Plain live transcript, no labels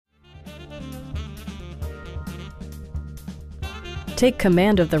Take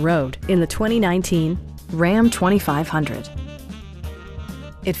command of the road in the 2019 Ram 2500.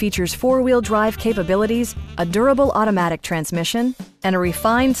 It features four-wheel drive capabilities, a durable automatic transmission, and a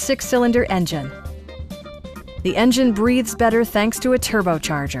refined six-cylinder engine. The engine breathes better thanks to a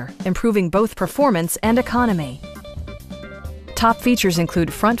turbocharger, improving both performance and economy. Top features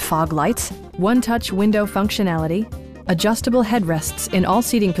include front fog lights, one-touch window functionality, adjustable headrests in all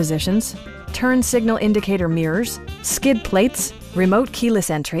seating positions, turn signal indicator mirrors, skid plates, remote keyless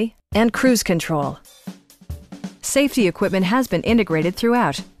entry, and cruise control. Safety equipment has been integrated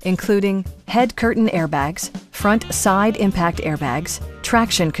throughout, including head curtain airbags, front side impact airbags,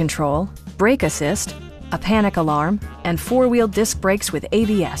 traction control, brake assist, a panic alarm, and four-wheel disc brakes with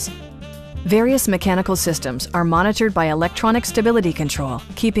ABS. Various mechanical systems are monitored by electronic stability control,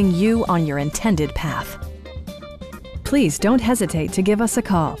 keeping you on your intended path. Please don't hesitate to give us a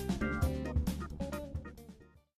call.